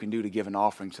things you can do to give an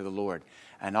offering to the Lord.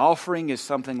 An offering is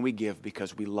something we give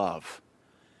because we love.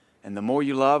 And the more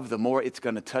you love, the more it's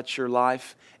going to touch your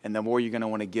life, and the more you're going to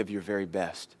want to give your very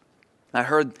best. I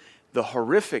heard the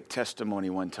horrific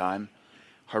testimony one time.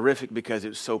 Horrific because it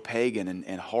was so pagan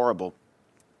and horrible.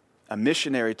 A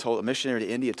missionary to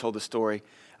India told a story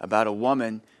about a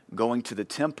woman going to the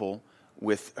temple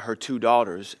with her 2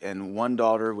 daughters, and one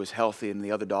daughter was healthy and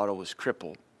the other daughter was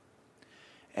crippled.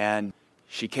 And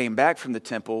she came back from the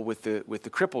temple with the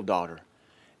crippled daughter.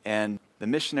 And the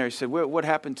missionary said, what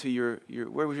happened to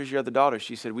where was your other daughter?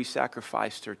 She said, we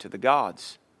sacrificed her to the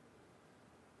gods.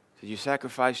 He said, you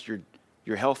sacrificed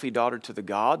your healthy daughter to the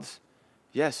gods?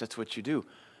 Yes, that's what you do.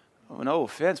 Oh, no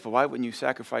offense, but why wouldn't you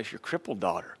sacrifice your crippled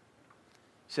daughter?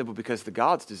 He said, well, because the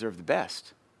gods deserve the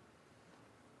best.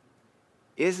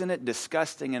 Isn't it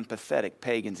disgusting and pathetic?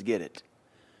 Pagans get it.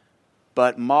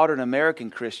 But modern American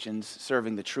Christians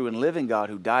serving the true and living God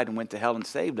who died and went to hell and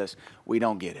saved us, we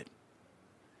don't get it.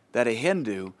 That a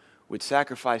Hindu would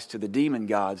sacrifice to the demon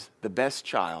gods the best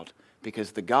child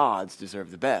because the gods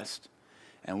deserve the best.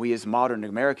 And we as modern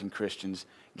American Christians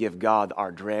give God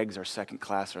our dregs, our second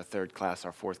class, our third class,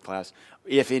 our fourth class,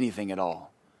 if anything at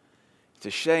all. It's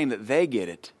a shame that they get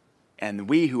it, and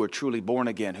we who are truly born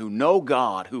again, who know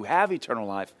God, who have eternal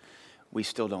life, we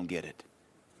still don't get it.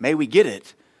 May we get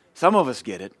it. Some of us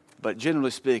get it, but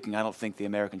generally speaking, I don't think the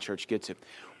American church gets it.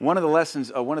 One of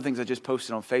the things I just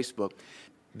posted on Facebook,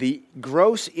 the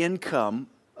gross income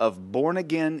of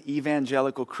born-again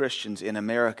evangelical Christians in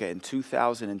America in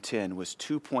 2010 was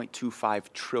 $2.25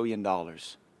 trillion.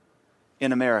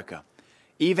 In America.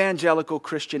 Evangelical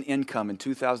Christian income in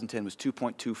 2010 was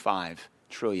 $2.25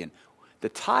 trillion. The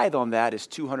tithe on that is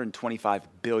 $225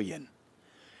 billion.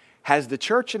 Has the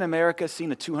church in America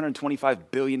seen a $225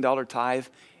 billion tithe?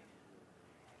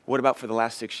 What about for the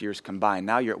last 6 years combined?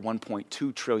 Now you're at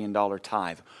 $1.2 trillion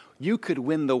tithe. You could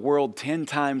win the world 10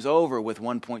 times over with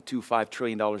 $1.25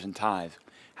 trillion in tithe.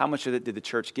 How much of it did the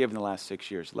church give in the last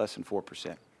 6 years? Less than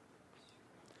 4%.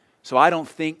 So I don't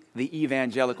think the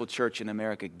evangelical church in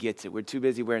America gets it. We're too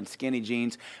busy wearing skinny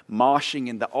jeans, moshing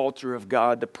in the altar of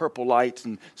God, the purple lights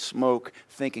and smoke,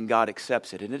 thinking God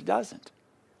accepts it. And it doesn't.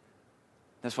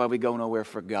 That's why we go nowhere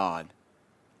for God.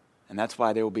 And that's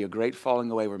why there will be a great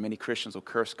falling away where many Christians will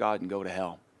curse God and go to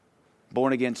hell.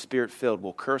 Born again, spirit-filled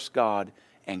will curse God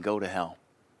and go to hell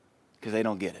because they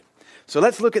don't get it. So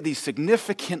let's look at these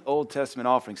significant Old Testament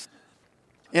offerings.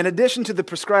 In addition to the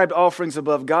prescribed offerings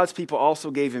above, God's people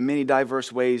also gave in many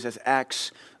diverse ways as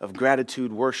acts of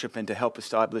gratitude, worship, and to help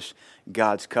establish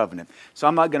God's covenant. So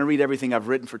I'm not going to read everything I've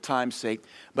written for time's sake,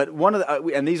 but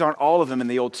and these aren't all of them in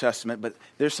the Old Testament, but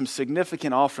there's some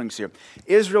significant offerings here.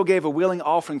 Israel gave a willing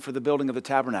offering for the building of the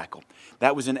tabernacle.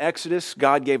 That was in Exodus.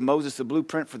 God gave Moses the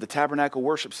blueprint for the tabernacle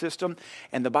worship system,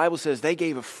 and the Bible says they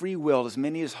gave a free will, as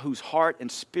many as whose heart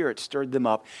and spirit stirred them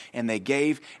up, and they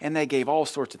gave all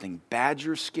sorts of things.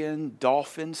 Badger skin,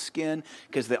 dolphin skin,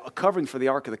 because the covering for the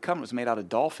Ark of the Covenant was made out of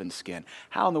dolphin skin.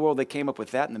 How in the world they came up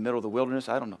with that in the middle of the wilderness?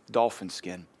 I don't know. Dolphin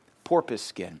skin, porpoise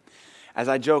skin. As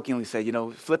I jokingly say,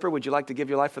 Flipper, would you like to give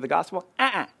your life for the gospel?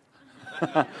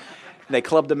 They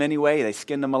clubbed them anyway. They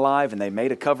skinned them alive, and they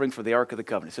made a covering for the Ark of the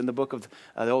Covenant. It's in the book of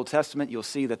the Old Testament. You'll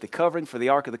see that the covering for the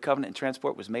Ark of the Covenant and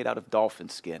transport was made out of dolphin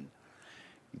skin.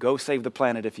 Go save the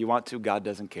planet if you want to. God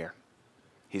doesn't care.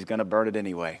 He's going to burn it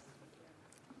anyway.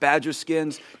 Badger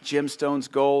skins, gemstones,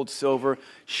 gold, silver,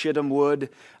 shittim wood,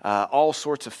 all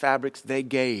sorts of fabrics they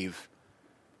gave.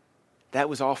 That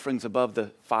was offerings above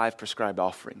the 5 prescribed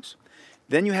offerings.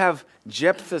 Then you have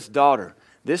Jephthah's daughter.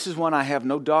 This is one I have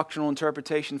no doctrinal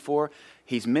interpretation for.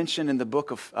 He's mentioned in the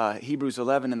book of Hebrews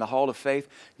 11 in the Hall of Faith.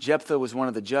 Jephthah was one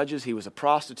of the judges. He was a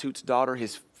prostitute's daughter.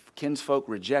 His kinsfolk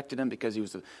rejected him because he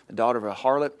was the daughter of a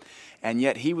harlot. And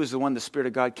yet he was the one the Spirit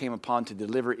of God came upon to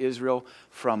deliver Israel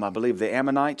from, I believe, the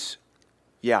Ammonites.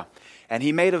 Yeah. And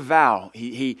he made a vow.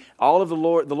 The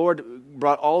Lord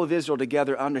brought all of Israel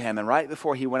together under him. And right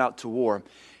before he went out to war,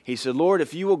 he said, Lord,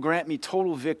 if you will grant me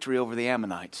total victory over the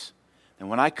Ammonites, then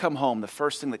when I come home, the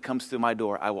first thing that comes through my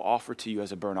door, I will offer to you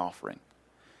as a burnt offering.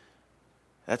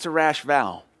 That's a rash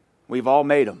vow. We've all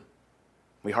made them.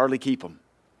 We hardly keep them.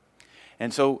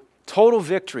 And so, total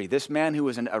victory. This man who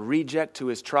was a reject to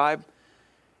his tribe,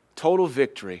 total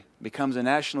victory, becomes a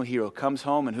national hero, comes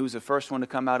home, and who's the first one to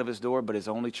come out of his door but his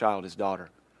only child, his daughter,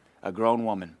 a grown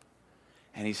woman.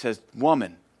 And he says,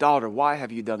 woman, daughter, why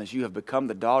have you done this? You have become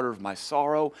the daughter of my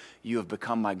sorrow. You have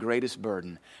become my greatest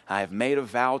burden. I have made a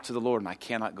vow to the Lord, and I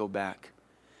cannot go back.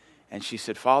 And she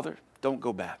said, Father, don't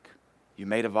go back. You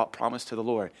made a promise to the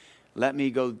Lord. Let me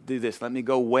go do this. Let me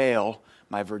go wail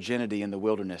my virginity in the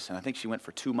wilderness. And I think she went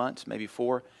for 2 months, maybe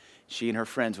 4. She and her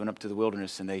friends went up to the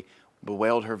wilderness, and they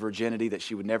bewailed her virginity, that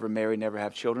she would never marry, never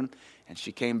have children. And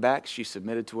she came back, she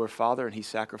submitted to her father, and he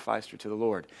sacrificed her to the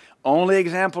Lord. Only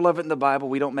example of it in the Bible.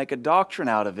 We don't make a doctrine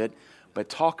out of it, but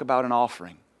talk about an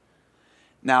offering.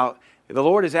 Now, the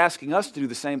Lord is asking us to do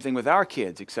the same thing with our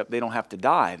kids, except they don't have to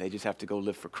die. They just have to go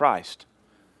live for Christ.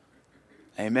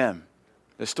 Amen.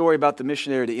 The story about the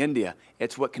missionary to India,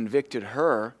 it's what convicted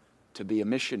her to be a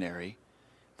missionary,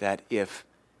 that if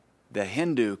the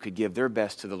Hindu could give their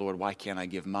best to the Lord, why can't I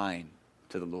give mine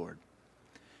to the Lord?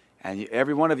 And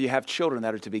every one of you have children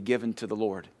that are to be given to the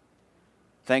Lord.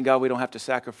 Thank God we don't have to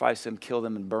sacrifice them, kill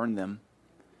them, and burn them.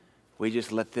 We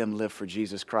just let them live for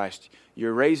Jesus Christ.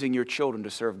 You're raising your children to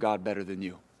serve God better than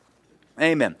you.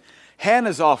 Amen.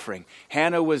 Hannah's offering.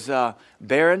 Hannah was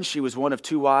barren. She was one of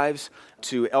 2 wives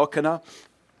to Elkanah.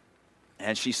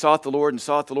 And she sought the Lord and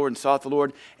sought the Lord and sought the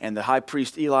Lord. And the high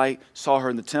priest Eli saw her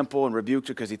in the temple and rebuked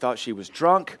her because he thought she was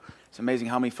drunk. It's amazing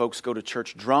how many folks go to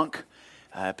church drunk.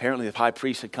 Apparently the high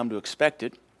priest had come to expect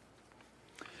it.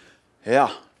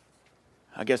 Yeah,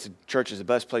 I guess the church is the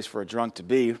best place for a drunk to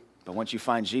be. But once you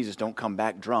find Jesus, don't come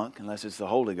back drunk unless it's the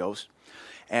Holy Ghost.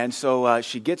 And so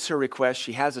she gets her request.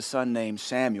 She has a son named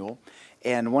Samuel.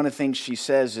 And one of the things she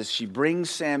says is she brings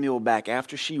Samuel back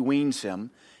after she weans him.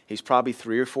 He's probably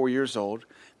 3 or 4 years old.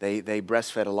 They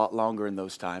breastfed a lot longer in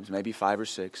those times, maybe 5 or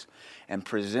 6, and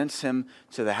presents him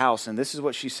to the house. And this is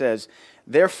what she says,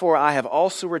 therefore I have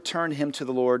also returned him to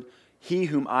the Lord, he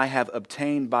whom I have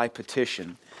obtained by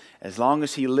petition. As long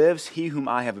as he lives, he whom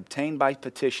I have obtained by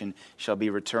petition shall be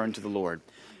returned to the Lord.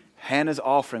 Hannah's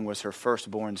offering was her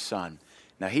firstborn son.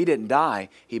 Now he didn't die,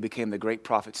 he became the great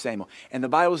prophet Samuel. And the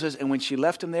Bible says, and when she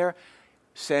left him there,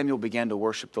 Samuel began to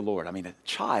worship the Lord. I mean, a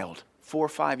child, 4 or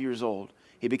 5 years old,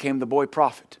 he became the boy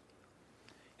prophet.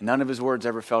 And none of his words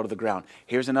ever fell to the ground.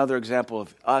 Here's another example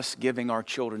of us giving our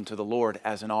children to the Lord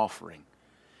as an offering.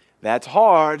 That's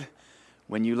hard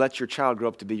when you let your child grow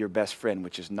up to be your best friend,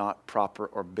 which is not proper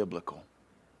or biblical.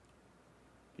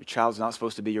 Your child's not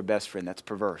supposed to be your best friend. That's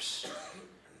perverse.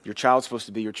 Your child's supposed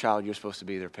to be your child. You're supposed to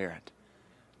be their parent.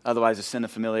 Otherwise, a sin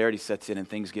of familiarity sets in and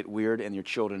things get weird and your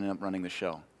children end up running the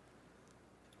show.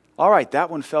 All right, that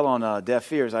one fell on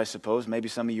deaf ears, I suppose. Maybe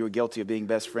some of you are guilty of being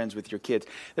best friends with your kids.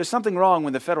 There's something wrong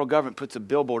when the federal government puts a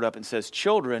billboard up and says,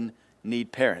 children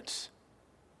need parents.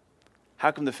 How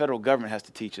come the federal government has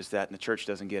to teach us that and the church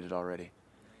doesn't get it already?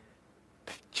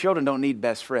 Children don't need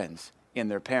best friends in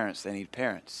their parents. They need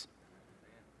parents.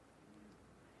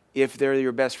 if they're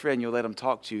your best friend, you'll let them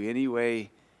talk to you any way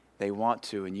they want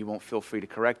to, and you won't feel free to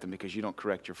correct them because you don't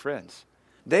correct your friends.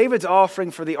 David's offering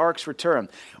for the ark's return.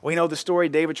 We know the story.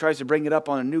 David tries to bring it up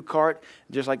on a new cart,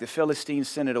 just like the Philistines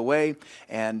sent it away.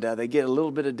 And they get a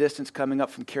little bit of distance coming up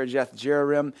from Kirjath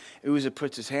Jearim. Uzzah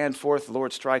puts his hand forth. The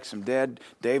Lord strikes him dead.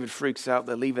 David freaks out.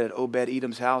 They leave it at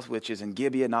Obed-Edom's house, which is in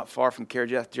Gibeah, not far from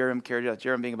Kirjath Jearim. Kirjath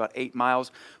Jearim being about 8 miles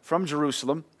from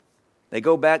Jerusalem. They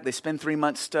go back. They spend 3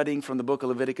 months studying from the book of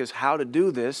Leviticus how to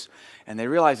do this. And they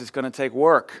realize it's going to take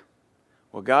work.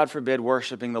 Well, God forbid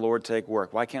worshiping the Lord take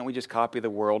work. Why can't we just copy the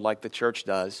world like the church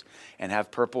does and have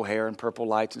purple hair and purple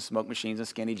lights and smoke machines and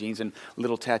skinny jeans and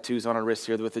little tattoos on our wrists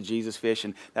here with the Jesus fish,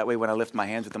 and that way when I lift my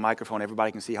hands with the microphone,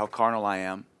 everybody can see how carnal I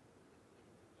am?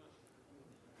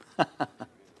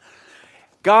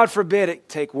 God forbid it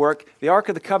take work. The Ark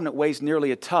of the Covenant weighs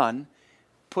nearly a ton.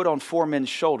 Put on 4 men's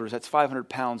shoulders, that's 500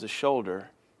 pounds a shoulder.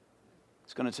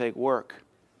 It's going to take work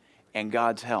and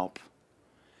God's help.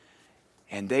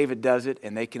 And David does it,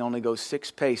 and they can only go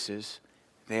 6 paces.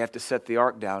 They have to set the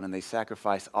ark down, and they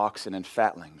sacrifice oxen and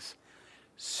fatlings.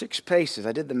 6 paces,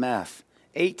 I did the math.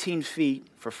 18 feet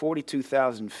for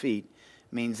 42,000 feet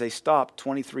means they stopped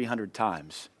 2,300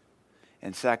 times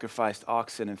and sacrificed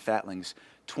oxen and fatlings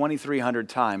 2,300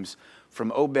 times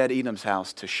from Obed-Edom's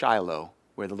house to Shiloh,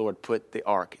 where the Lord put the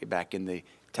ark back in the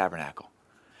tabernacle.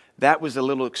 That was a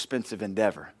little expensive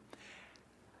endeavor.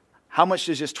 How much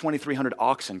does just 2,300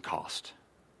 oxen cost?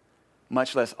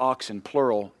 Much less oxen,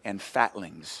 plural, and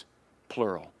fatlings,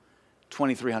 plural,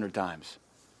 2,300 times.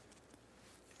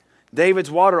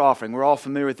 David's water offering, we're all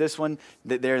familiar with this one.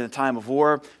 They're in the time of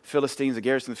war. Philistines, the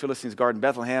garrison of the Philistines guard in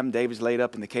Bethlehem. David's laid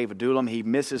up in the cave of Adullam. He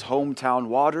misses hometown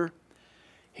water.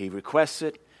 He requests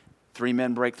it. 3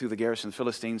 men break through the garrison of the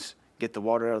Philistines, get the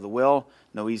water out of the well.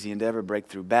 No easy endeavor, break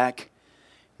through back.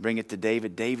 Bring it to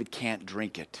David. David can't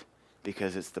drink it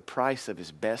because it's the price of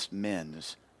his best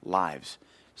men's lives.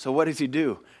 So what does he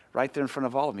do? Right there in front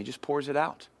of all of them, he just pours it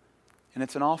out. And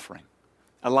it's an offering.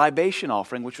 A libation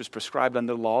offering, which was prescribed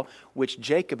under the law, which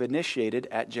Jacob initiated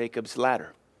at Jacob's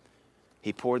ladder.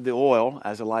 He poured the oil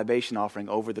as a libation offering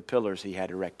over the pillars he had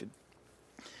erected.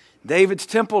 David's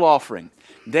temple offering.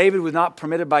 David was not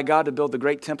permitted by God to build the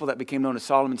great temple that became known as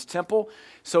Solomon's temple.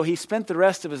 So he spent the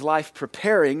rest of his life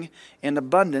preparing in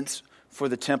abundance for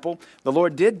the temple. The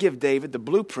Lord did give David the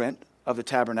blueprint of the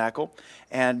tabernacle,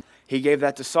 and he gave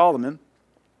that to Solomon.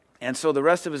 And so the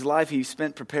rest of his life he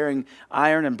spent preparing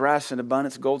iron and brass in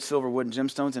abundance, gold, silver, wood, and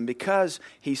gemstones. And because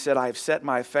he said, I have set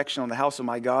my affection on the house of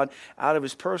my God, out of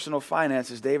his personal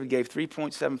finances, David gave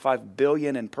 $3.75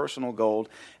 billion in personal gold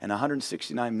and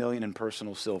 $169 million in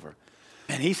personal silver.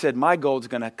 And he said, my gold's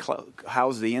going to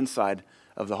house the inside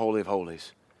of the Holy of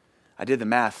Holies. I did the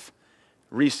math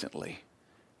recently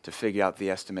to figure out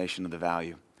the estimation of the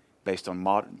value based on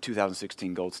modern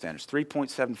 2016 gold standards.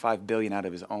 $3.75 billion out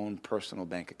of his own personal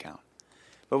bank account.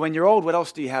 But when you're old, what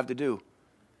else do you have to do?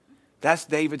 That's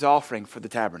David's offering for the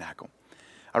tabernacle.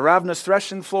 Aravna's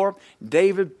threshing floor.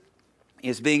 David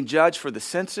is being judged for the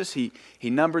census. He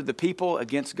numbered the people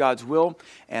against God's will,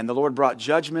 and the Lord brought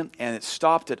judgment, and it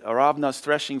stopped at Aravna's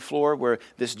threshing floor where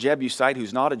this Jebusite,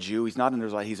 who's not a Jew, he's not an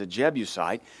Israelite, he's a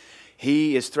Jebusite,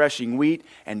 he is threshing wheat,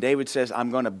 and David says,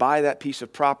 I'm going to buy that piece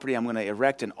of property. I'm going to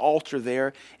erect an altar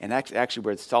there. And actually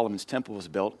where Solomon's temple was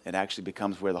built, it actually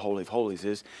becomes where the Holy of Holies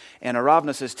is. And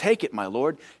Aravna says, take it, my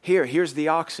Lord. Here's the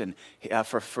oxen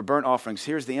for burnt offerings.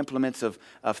 Here's the implements of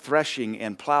threshing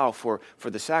and plow for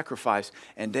the sacrifice.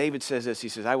 And David says this, he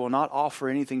says, I will not offer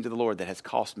anything to the Lord that has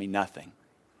cost me nothing.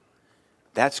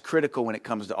 That's critical when it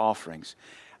comes to offerings.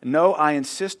 No, I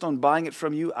insist on buying it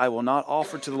from you. I will not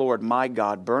offer to the Lord my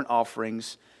God burnt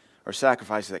offerings or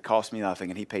sacrifices that cost me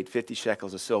nothing. And he paid 50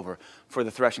 shekels of silver for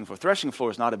the threshing floor. Threshing floor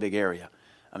is not a big area.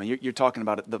 I mean, you're talking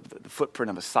about the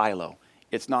footprint of a silo.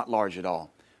 It's not large at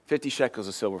all. 50 shekels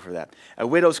of silver for that. A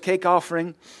widow's cake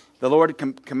offering. The Lord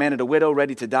commanded a widow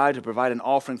ready to die to provide an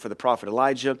offering for the prophet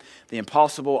Elijah. The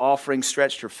impossible offering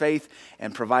stretched her faith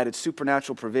and provided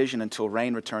supernatural provision until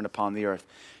rain returned upon the earth.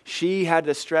 She had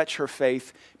to stretch her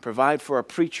faith, provide for a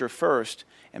preacher first,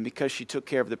 and because she took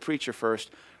care of the preacher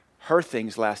first, her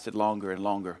things lasted longer and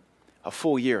longer. A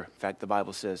full year, in fact, the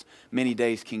Bible says. Many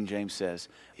days, King James says.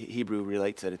 Hebrew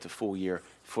relates that it's a full year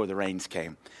before the rains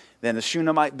came. Then the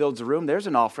Shunammite builds a room. There's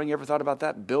an offering. You ever thought about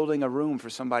that? Building a room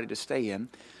for somebody to stay in.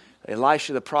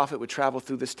 Elisha the prophet would travel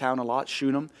through this town a lot,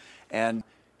 Shunem, and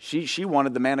she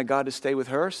wanted the man of God to stay with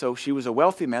her, so she was a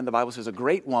wealthy man. The Bible says a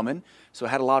great woman, so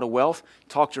had a lot of wealth.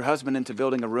 Talked her husband into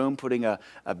building a room, putting a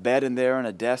bed in there and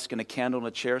a desk and a candle and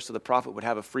a chair so the prophet would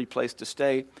have a free place to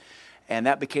stay. And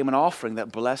that became an offering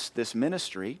that blessed this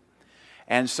ministry.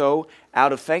 And so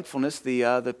out of thankfulness,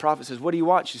 the prophet says, what do you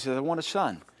want? She says, I want a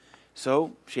son.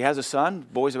 So she has a son.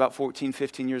 Boy's about 14,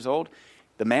 15 years old.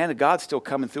 The man of God's still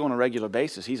coming through on a regular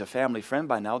basis. He's a family friend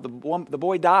by now. The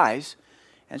boy dies,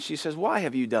 and she says, why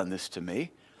have you done this to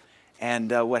me?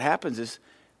 And what happens is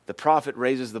the prophet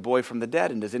raises the boy from the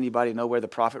dead. And does anybody know where the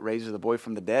prophet raises the boy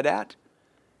from the dead at?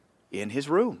 In his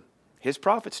room, his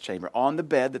prophet's chamber, on the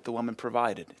bed that the woman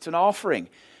provided. It's an offering.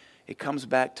 It comes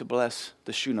back to bless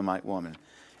the Shunammite woman.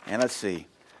 And let's see.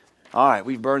 All right,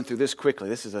 we've burned through this quickly.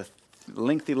 This is a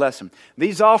lengthy lesson.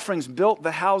 These offerings built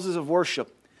the houses of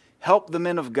worship, helped the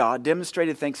men of God,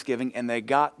 demonstrated thanksgiving, and they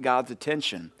got God's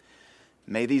attention.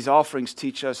 May these offerings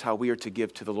teach us how we are to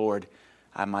give to the Lord,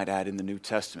 I might add, in the New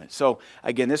Testament. So,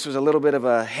 again, this was a little bit of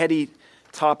a heady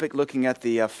topic looking at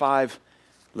the 5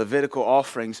 Levitical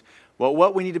offerings. Well,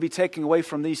 what we need to be taking away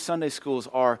from these Sunday schools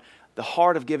are the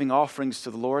heart of giving offerings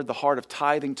to the Lord, the heart of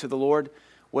tithing to the Lord.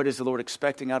 What is the Lord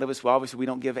expecting out of us? Well, obviously, we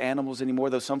don't give animals anymore,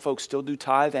 though some folks still do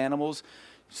tithe animals.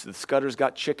 So the Scudders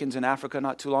got chickens in Africa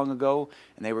not too long ago,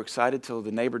 and they were excited till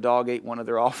the neighbor dog ate one of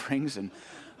their offerings. And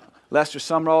Lester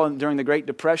Sumrall, during the Great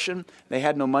Depression, they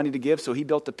had no money to give, so he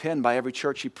built a pen by every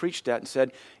church he preached at and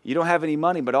said, you don't have any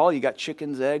money, but all you got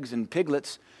chickens, eggs, and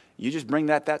piglets. You just bring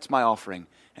that, that's my offering.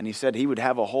 And he said he would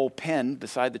have a whole pen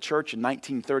beside the church in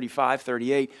 1935,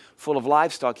 38, full of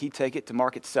livestock. He'd take it to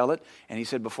market, sell it. And he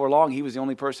said before long, he was the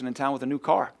only person in town with a new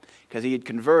car because he had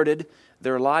converted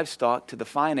their livestock to the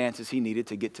finances he needed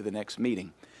to get to the next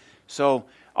meeting. So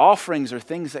offerings are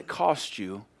things that cost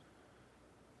you,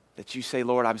 that you say,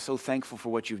 Lord, I'm so thankful for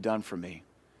what you've done for me.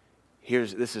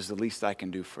 This is the least I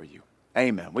can do for you.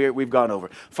 Amen. We've gone over.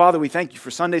 Father, we thank you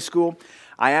for Sunday school.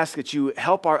 I ask that you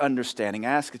help our understanding. I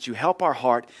ask that you help our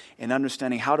heart in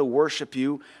understanding how to worship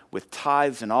you with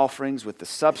tithes and offerings, with the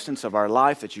substance of our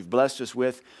life that you've blessed us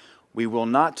with. We will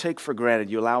not take for granted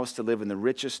you allow us to live in the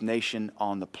richest nation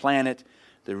on the planet,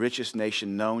 the richest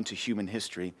nation known to human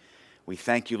history. We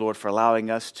thank you, Lord, for allowing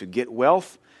us to get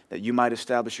wealth, that you might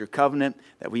establish your covenant,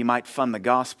 that we might fund the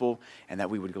gospel, and that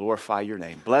we would glorify your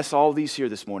name. Bless all these here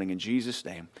this morning in Jesus'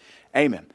 name. Amen.